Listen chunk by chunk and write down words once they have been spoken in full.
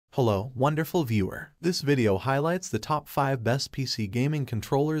Hello, wonderful viewer. This video highlights the top 5 best PC gaming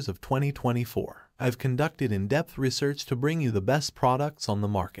controllers of 2024. I've conducted in-depth research to bring you the best products on the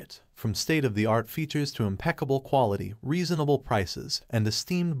market. From state-of-the-art features to impeccable quality, reasonable prices, and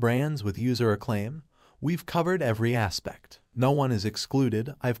esteemed brands with user acclaim, we've covered every aspect. No one is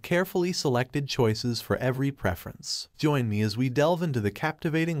excluded. I've carefully selected choices for every preference. Join me as we delve into the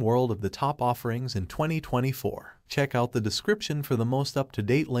captivating world of the top offerings in 2024. Check out the description for the most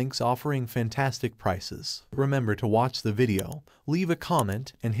up-to-date links offering fantastic prices. Remember to watch the video, leave a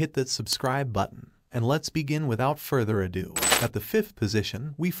comment, and hit that subscribe button. And let's begin without further ado. At the 5th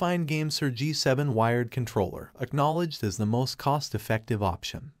position, we find GameSir G7 Wired Controller, acknowledged as the most cost-effective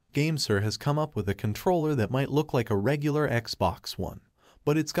option. GameSir has come up with a controller that might look like a regular Xbox One,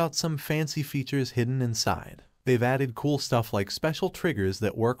 but it's got some fancy features hidden inside. They've added cool stuff like special triggers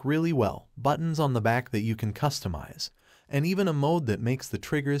that work really well, buttons on the back that you can customize, and even a mode that makes the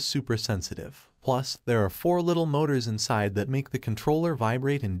triggers super sensitive. Plus, there are 4 little motors inside that make the controller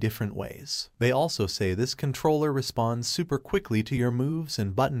vibrate in different ways. They also say this controller responds super quickly to your moves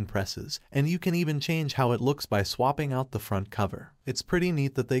and button presses, and you can even change how it looks by swapping out the front cover. It's pretty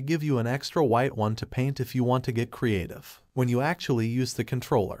neat that they give you an extra white one to paint if you want to get creative. When you actually use the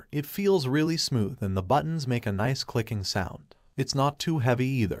controller, it feels really smooth and the buttons make a nice clicking sound. It's not too heavy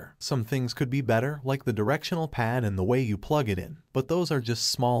either. Some things could be better, like the directional pad and the way you plug it in, but those are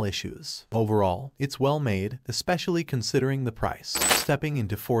just small issues. Overall, it's well made, especially considering the price. Stepping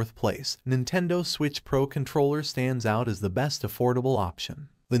into 4th place, Nintendo Switch Pro Controller stands out as the best affordable option.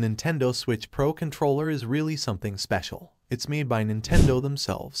 The Nintendo Switch Pro Controller is really something special. It's made by Nintendo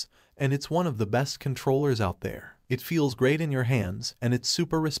themselves, and it's one of the best controllers out there. It feels great in your hands, and it's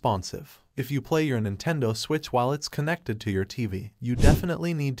super responsive. If you play your Nintendo Switch while it's connected to your TV, you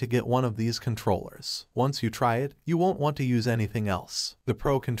definitely need to get one of these controllers. Once you try it, you won't want to use anything else. The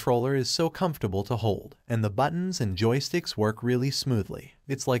Pro Controller is so comfortable to hold, and the buttons and joysticks work really smoothly.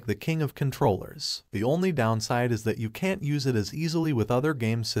 It's like the king of controllers. The only downside is that you can't use it as easily with other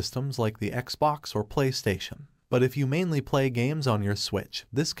game systems like the Xbox or PlayStation. But if you mainly play games on your Switch,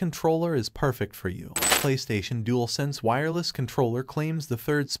 this controller is perfect for you. PlayStation DualSense Wireless Controller claims the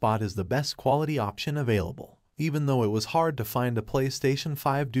 3rd spot is the best quality option available. Even though it was hard to find a PlayStation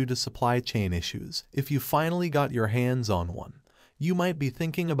 5 due to supply chain issues, if you finally got your hands on one, you might be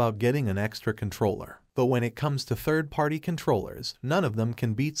thinking about getting an extra controller. But when it comes to third-party controllers, none of them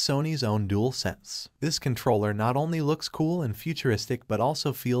can beat Sony's own DualSense. This controller not only looks cool and futuristic but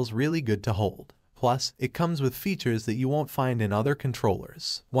also feels really good to hold. Plus, it comes with features that you won't find in other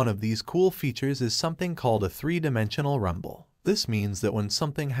controllers. One of these cool features is something called a 3-dimensional rumble. This means that when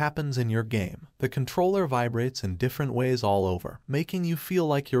something happens in your game, the controller vibrates in different ways all over, making you feel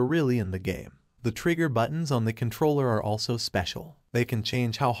like you're really in the game. The trigger buttons on the controller are also special. They can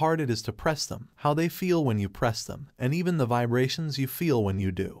change how hard it is to press them, how they feel when you press them, and even the vibrations you feel when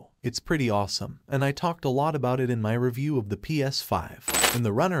you do. It's pretty awesome, and I talked a lot about it in my review of the PS5. In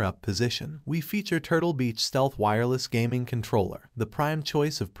the runner-up position, we feature Turtle Beach Stealth Wireless Gaming Controller, the prime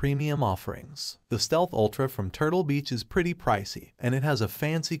choice of premium offerings. The Stealth Ultra from Turtle Beach is pretty pricey, and it has a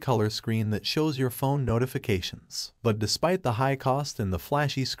fancy color screen that shows your phone notifications. But despite the high cost and the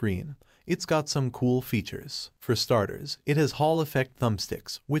flashy screen, it's got some cool features. For starters, it has Hall effect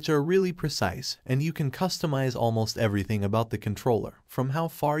thumbsticks, which are really precise, and you can customize almost everything about the controller, from how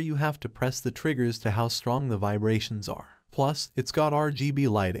far you have to press the triggers to how strong the vibrations are. Plus, it's got RGB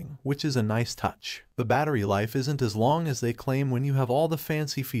lighting, which is a nice touch. The battery life isn't as long as they claim when you have all the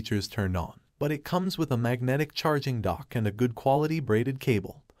fancy features turned on, but it comes with a magnetic charging dock and a good quality braided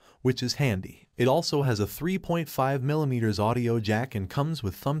cable, which is handy. It also has a 3.5mm audio jack and comes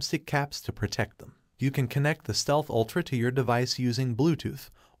with thumbstick caps to protect them. You can connect the Stealth Ultra to your device using Bluetooth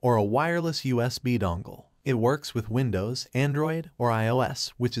or a wireless USB dongle. It works with Windows, Android, or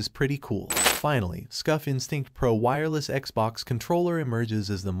iOS, which is pretty cool. Finally, SCUF Instinct Pro Wireless Xbox Controller emerges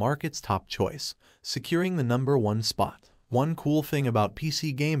as the market's top choice, securing the #1 spot. One cool thing about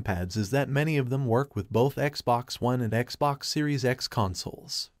PC gamepads is that many of them work with both Xbox One and Xbox Series X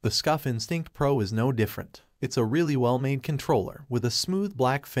consoles. The SCUF Instinct Pro is no different. It's a really well-made controller with a smooth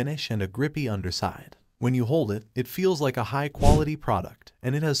black finish and a grippy underside. When you hold it, it feels like a high-quality product,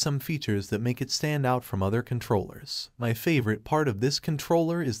 and it has some features that make it stand out from other controllers. My favorite part of this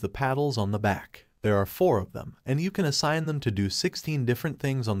controller is the paddles on the back. There are 4 of them, and you can assign them to do 16 different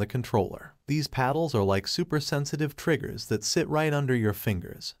things on the controller. These paddles are like super sensitive triggers that sit right under your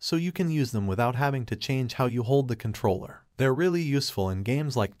fingers, so you can use them without having to change how you hold the controller. They're really useful in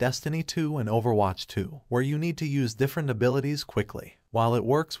games like Destiny 2 and Overwatch 2, where you need to use different abilities quickly. While it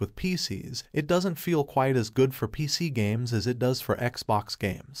works with PCs, it doesn't feel quite as good for PC games as it does for Xbox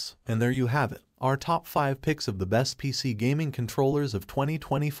games. And there you have it, our top 5 picks of the best PC gaming controllers of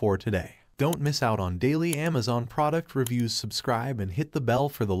 2024 today. Don't miss out on daily Amazon product reviews, subscribe and hit the bell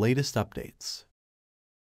for the latest updates.